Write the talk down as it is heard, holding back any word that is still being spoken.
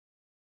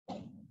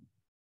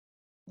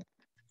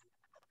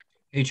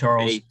Hey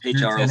Charles, Hey Drew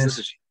Charles,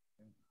 this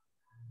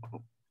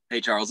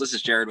Tennis.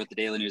 is Jared with the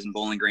Daily News in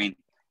Bowling Green.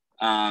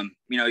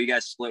 You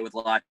guys split with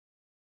La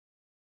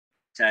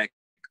Tech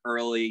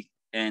early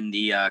in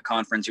the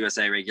Conference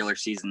USA regular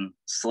season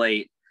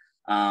slate.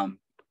 Um,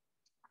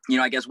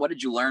 I guess what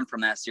did you learn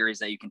from that series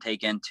that you can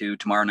take into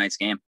tomorrow night's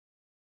game?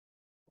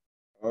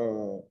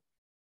 Uh,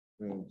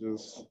 and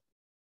just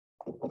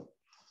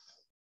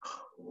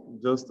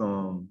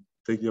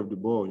take you up the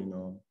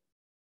ball,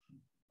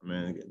 I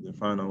mean, the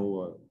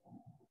final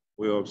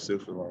way up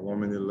six with like 1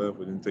 minute left.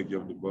 We didn't take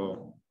you up the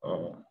ball.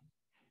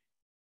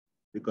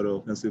 They got an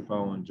offensive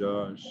foul on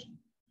Josh.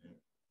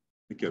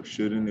 He kept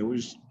shooting. It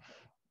was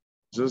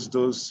just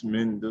those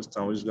time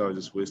we just gotta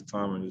just waste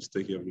time and just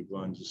take you up the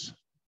ball and just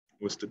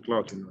waste the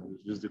clock,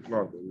 It's just the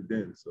clock that we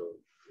did. So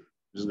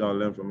just gotta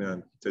learn from here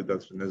and take that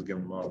to the next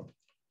game tomorrow.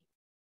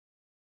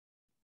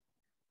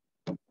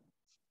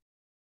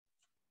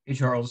 Hey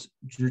Charles,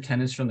 Drew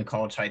Tennis from the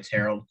College Heights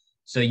Herald.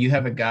 So you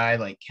have a guy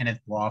like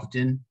Kenneth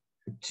Lofton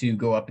to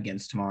go up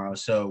against tomorrow.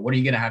 So what are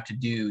you going to have to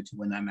do to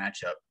win that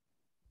matchup?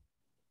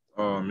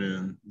 Oh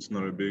man, it's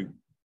not a big.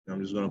 I'm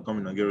just gonna come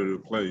in and get ready to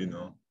play. I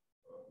don't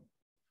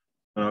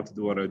have to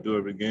do what I do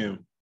every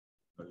game.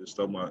 I just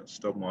stop my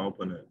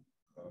opponent.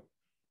 Uh,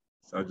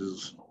 so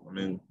I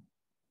mean,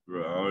 I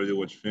already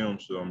watch film,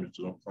 so I'm just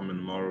gonna come in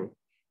tomorrow,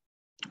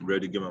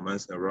 ready to get my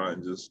mindset right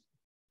and just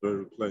ready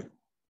to play.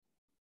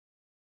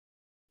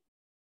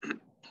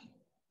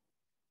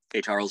 Hey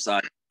Charles,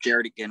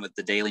 Jared again with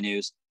the Daily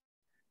News.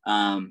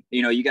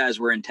 You guys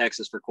were in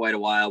Texas for quite a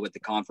while with the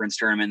conference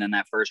tournament and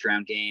that first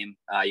round game.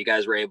 You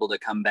guys were able to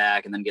come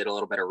back and then get a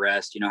little bit of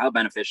rest. How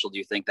beneficial do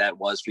you think that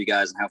was for you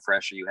guys, and how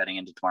fresh are you heading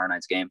into tomorrow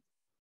night's game?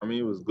 I mean,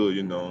 it was good,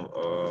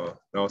 That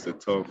was a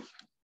tough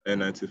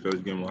N90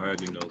 first game I had,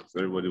 because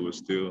everybody was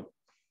still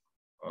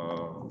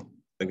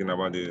thinking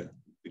about the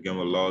game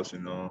of loss,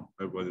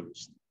 Everybody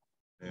was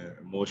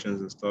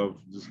emotions and stuff.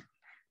 Just,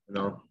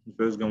 the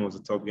first game was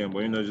a tough game,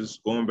 but,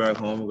 just going back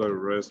home, we got to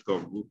rest,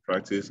 got good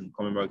practice, and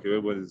coming back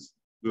here,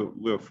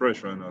 we're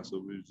fresh right now,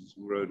 so we're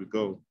ready to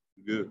go.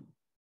 We're good.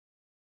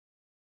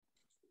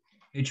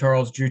 Hey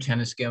Charles, Drew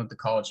Tennis again with the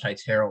College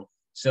Heights Herald.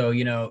 So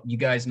you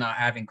guys not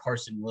having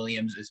Carson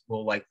Williams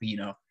will likely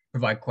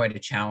provide quite a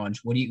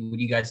challenge. What do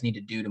you guys need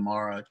to do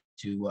tomorrow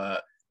to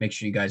make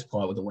sure you guys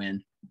pull out with a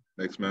win?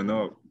 Next man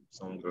up.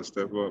 Someone got to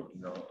step up.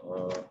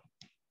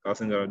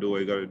 Carson got to do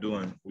what he got to do,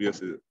 and we as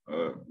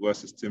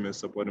his teammates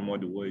support him all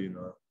the way.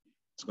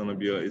 It's gonna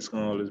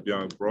always be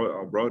our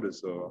brother.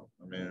 So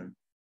I mean,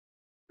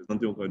 there's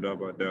nothing we can do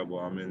about that. But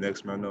I mean,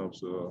 next man up.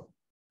 So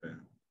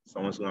man,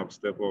 someone's gonna have to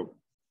step up.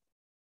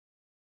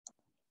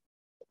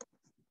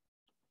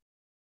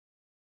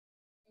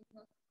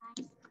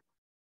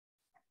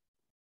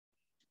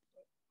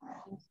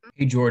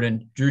 Hey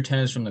Jordan, Drew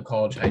Tennis from the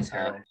College Heights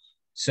Herald.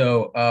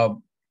 So after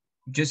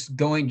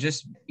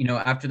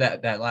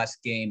that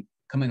last game,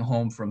 coming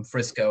home from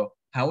Frisco,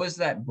 how was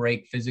that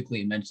break physically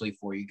and mentally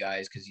for you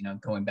guys? Because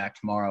going back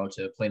tomorrow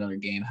to play another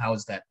game, how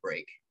was that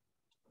break?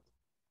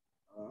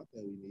 I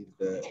think we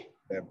needed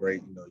that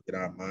break, get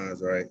our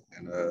minds right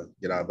and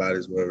get our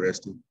bodies well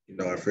rested.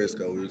 In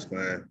Frisco, we was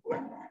playing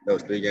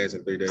those 3 games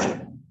in 3 days.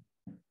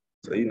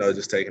 So,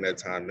 just taking that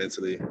time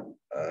mentally,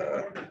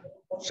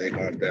 shake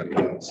off that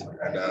loss,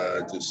 and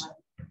just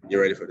get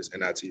ready for this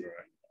NIT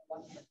run.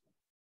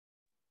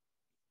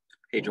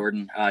 Hey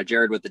Jordan,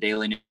 Jared with the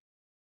Daily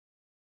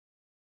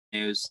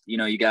News.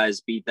 You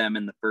guys beat them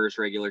in the first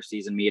regular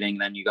season meeting.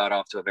 Then you got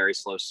off to a very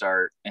slow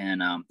start,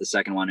 and the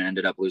second one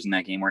ended up losing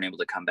that game. Weren't able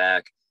to come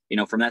back.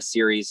 From that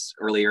series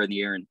earlier in the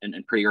year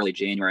and pretty early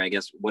January, I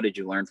guess, what did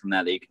you learn from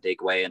that you can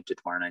take away into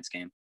tomorrow night's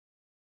game?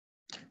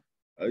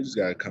 You just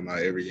got to come out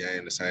every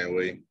game the same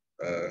way.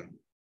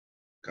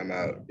 Come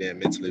out being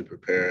mentally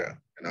prepared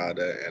and all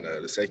that. And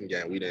the second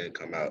game, we didn't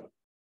come out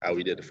how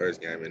we did the first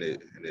game, and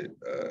it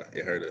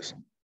hurt us.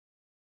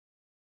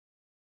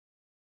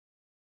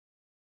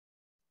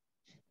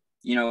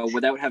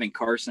 Without having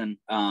Carson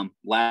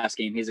last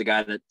game, he's a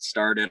guy that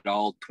started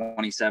all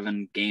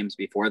 27 games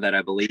before that,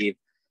 I believe.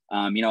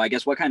 I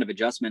guess what kind of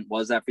adjustment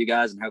was that for you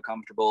guys, and how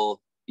comfortable,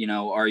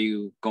 are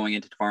you going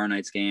into tomorrow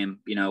night's game,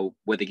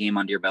 with a game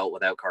under your belt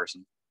without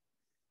Carson?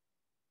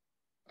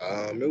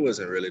 It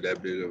wasn't really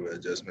that big of an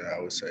adjustment, I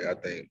would say. I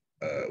think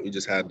we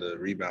just had to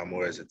rebound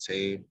more as a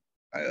team.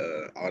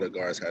 All the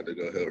guards had to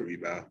go help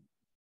rebound.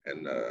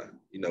 And,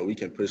 we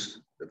can push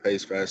the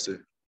pace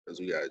faster because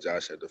we got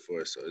Josh at the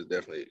four. So it's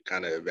definitely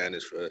kind of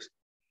advantage for us.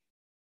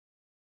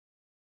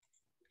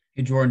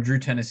 Hey Jordan, Drew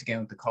Tennis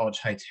again with the College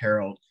Heights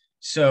Herald.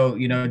 So,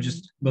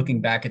 just looking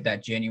back at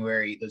those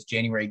January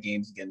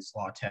games against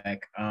La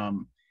Tech,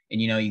 and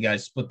you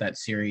guys split that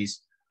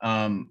series.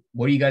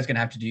 What are you guys going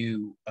to have to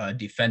do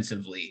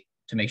defensively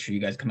to make sure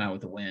you guys come out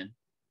with a win?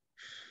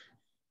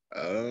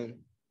 I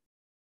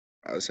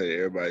would say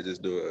everybody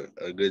just do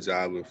a good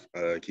job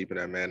of keeping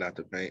that man out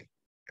the paint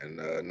and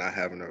not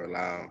having to rely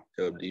on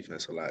help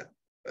defense a lot.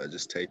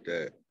 Just take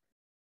that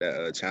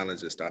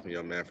challenge of stopping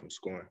your man from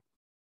scoring.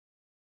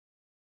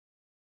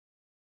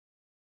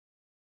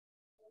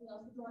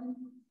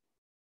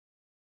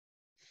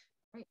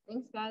 right,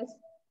 thanks, guys.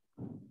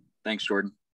 Thanks, Jordan.